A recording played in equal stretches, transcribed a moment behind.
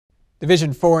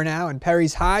Division 4 now, and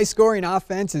Perry's high-scoring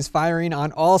offense is firing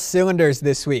on all cylinders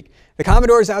this week. The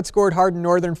Commodores outscored Hardin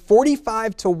Northern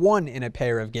 45-1 in a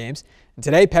pair of games. And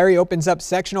today, Perry opens up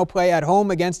sectional play at home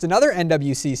against another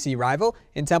NWCC rival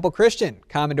in Temple Christian.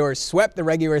 Commodores swept the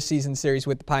regular season series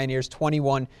with the Pioneers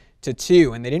 21-2,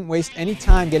 and they didn't waste any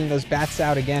time getting those bats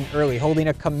out again early, holding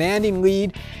a commanding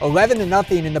lead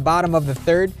 11-0 in the bottom of the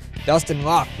third. Dustin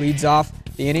Locke leads off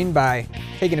the inning by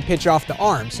taking a pitch off the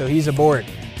arm, so he's aboard.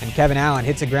 And Kevin Allen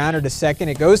hits a grounder to second.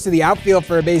 It goes to the outfield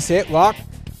for a base hit. Locke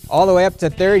all the way up to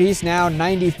third. He's now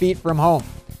 90 feet from home.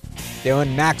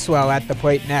 Dylan Maxwell at the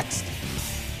plate next.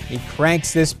 He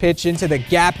cranks this pitch into the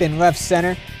gap in left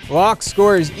center. Locke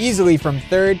scores easily from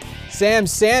third. Sam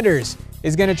Sanders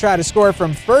is going to try to score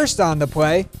from first on the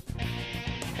play.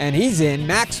 And he's in.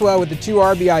 Maxwell with the 2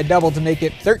 RBI double to make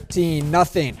it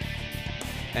 13-0.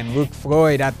 And Luke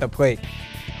Floyd at the plate.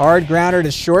 Hard grounder to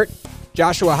short.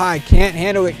 Joshua High can't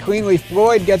handle it cleanly.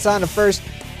 Floyd gets on to first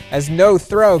as no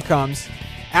throw comes.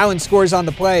 Allen scores on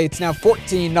the play. It's now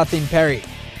 14-0 Perry.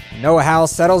 Noah Howell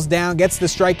settles down, gets the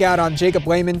strikeout on Jacob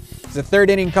Lehman. As the third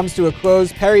inning comes to a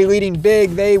close, Perry leading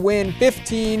big. They win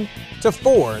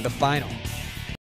 15-4 the final.